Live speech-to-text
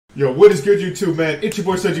Yo, what is good, YouTube, man? It's your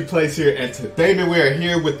boy Sergi Plays here, and today, man, we are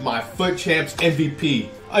here with my Fut Champs MVP.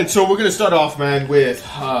 Alright, so we're gonna start off, man, with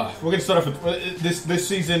this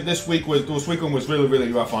season. This weekend was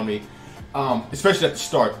really rough on me, especially at the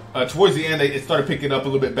start. Towards the end, it started picking up a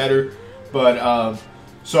little bit better, but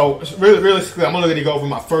so realistically, I'm only gonna go over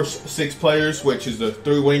my first 6 players, which is the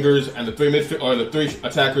 3 wingers and the 3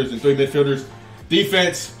 attackers and 3 midfielders.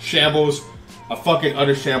 Defense shambles, a fucking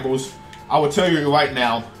utter shambles. I will tell you right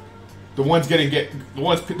now. The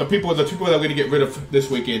people that we're gonna get rid of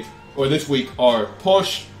this weekend or this week are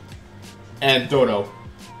Push and Dodo.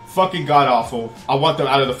 Fucking god awful. I want them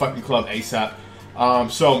out of the fucking club ASAP.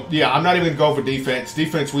 So yeah, I'm not even gonna go over defense.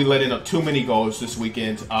 Defense, we let in too many goals this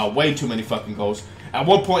weekend. Way too many fucking goals. At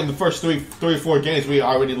one point in the first three or 4 games, we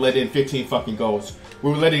already let in 15 fucking goals.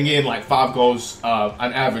 We were letting in like 5 goals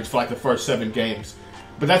on average for like the first 7 games.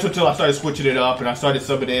 But that's until I started switching it up and I started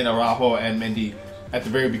subbing in Araujo and Mendy at the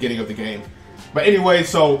very beginning of the game. But anyway,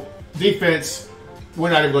 so defense, we're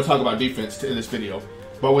not even going to talk about defense in this video.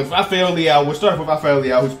 But with Rafael Leao, we'll start with Rafael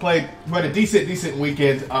Leao, who had a decent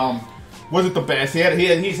weekend. Wasn't the best.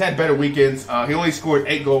 He's had better weekends. He only scored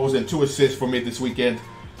 8 goals and 2 assists for me this weekend.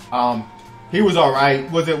 He was all right.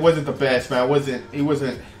 Wasn't the best, man. He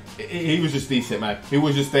was just decent, man. He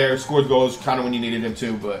was just there, scored goals kind of when you needed him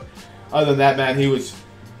to. But other than that, man, he was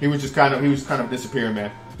kind of disappearing, man.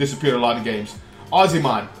 Disappeared a lot of games.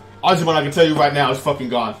 Ozyman, I can tell you right now, is fucking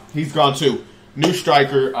gone. He's gone too. New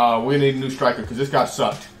striker. We need a new striker because this guy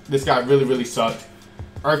sucked. This guy really sucked.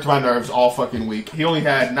 Irked my nerves all fucking week. He only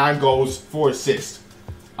had 9 goals, 4 assists.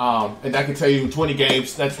 And I can tell you, 20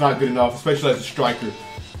 games, that's not good enough, especially as a striker.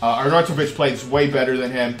 Arnautovic plays way better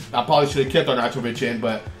than him. I probably should have kept Arnautovic in,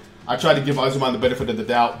 but I tried to give Ozyman the benefit of the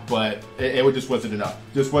doubt, but it just wasn't enough.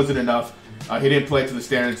 Just wasn't enough. He didn't play to the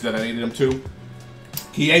standards that I needed him to.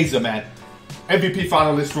 Chiesa, man. MVP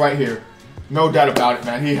finalist right here. No doubt about it,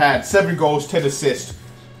 man. He had 7 goals, 10 assists.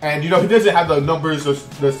 And, he doesn't have the numbers,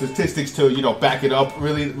 the statistics to, back it up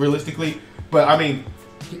realistically. But, I mean,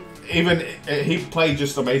 he played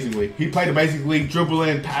just amazingly. He played amazingly,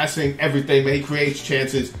 dribbling, passing, everything, man. He creates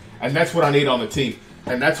chances. And that's what I need on the team.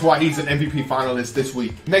 And that's why he's an MVP finalist this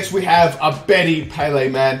week. Next, we have Abedi Pele,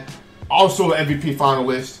 man. Also an MVP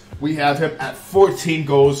finalist. We have him at 14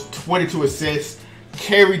 goals, 22 assists.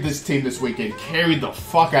 Carried this team this weekend. Carried the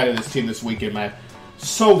fuck out of this team this weekend, man.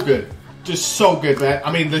 So good. Just so good, man.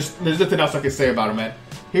 I mean, there's nothing else I can say about him, man.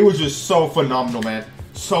 He was just so phenomenal, man.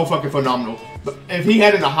 So fucking phenomenal. But if he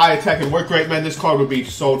had a high attack and work rate, man, this card would be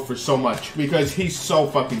sold for so much. Because he's so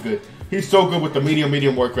fucking good. He's so good with the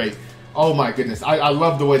medium work rate. Oh my goodness. I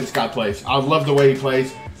love the way this guy plays. I love the way he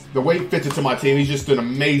plays. The way he fits into my team. He's just an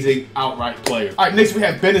amazing outright player. Alright, next we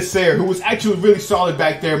have Benacer, who was actually really solid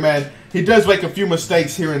back there, man. He does make a few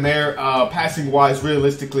mistakes here and there, passing-wise,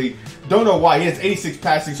 realistically. Don't know why. He has 86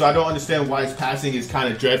 passing, so I don't understand why his passing is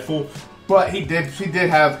kind of dreadful. But he did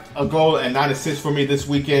have a goal and 9 assists for me this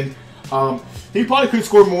weekend. He probably could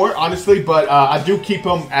score more, honestly, but I do keep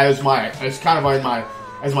him as kind of my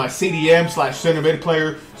CDM / center mid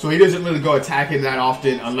player. So he doesn't really go attacking that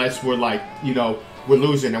often unless we're like, we're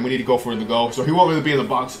losing and we need to go for the goal. So he won't really be in the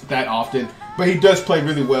box that often. But he does play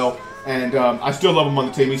really well. And I still love him on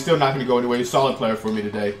the team. He's still not going to go anywhere. He's a solid player for me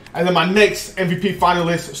today. And then my next MVP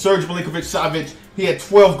finalist, Serge Milinkovic-Savic. He had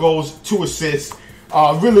 12 goals, 2 assists.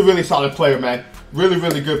 Really solid player, man.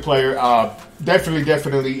 Really good player.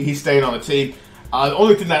 Definitely he's staying on the team. The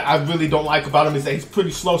only thing that I really don't like about him is that he's pretty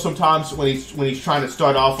slow sometimes when he's trying to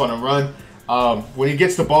start off on a run. When he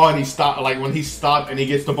gets the ball and when he's stopped and he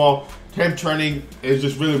gets the ball, him turning is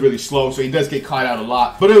just really slow, so he does get caught out a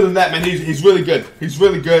lot. But other than that, man, he's really good. He's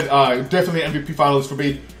really good. Definitely an MVP finalist for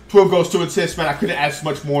me. 12 goals, 2 assists, man. I couldn't ask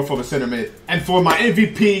much more from a center mid. And for my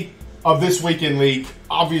MVP of this weekend league,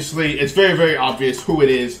 obviously, it's very obvious who it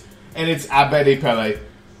is, and it's Abedi Pele.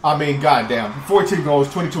 I mean, goddamn, 14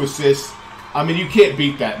 goals, 22 assists. I mean, you can't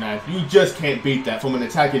beat that, man. You just can't beat that from an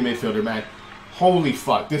attacking midfielder, man. Holy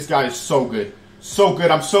fuck, this guy is so good. So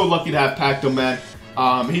good. I'm so lucky to have packed him, man.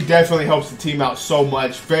 He definitely helps the team out so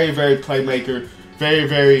much. Very playmaker.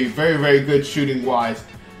 Very good shooting wise.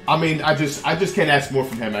 I mean, I just can't ask more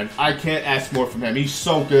from him, man. I can't ask more from him. He's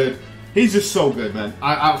so good. He's just so good, man.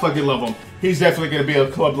 I fucking love him. He's definitely going to be a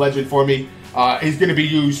club legend for me. He's going to be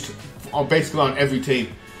used basically on every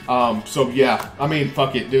team. So yeah, I mean,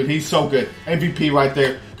 fuck it, dude. He's so good. MVP right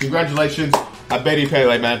there. Congratulations, Abedi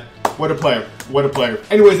Pele, man. What a player. What a player.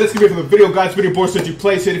 Anyways, that's going to be it for the video, guys. Video board said you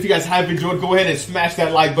place it. If you guys have enjoyed, go ahead and smash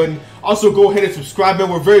that like button. Also, go ahead and subscribe, man.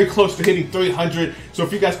 We're very close to hitting 300. So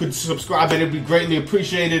if you guys could subscribe, man, it'd be greatly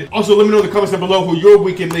appreciated. Also, let me know in the comments down below who your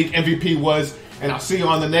Weekend League MVP was. And I'll see you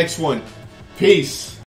on the next one. Peace.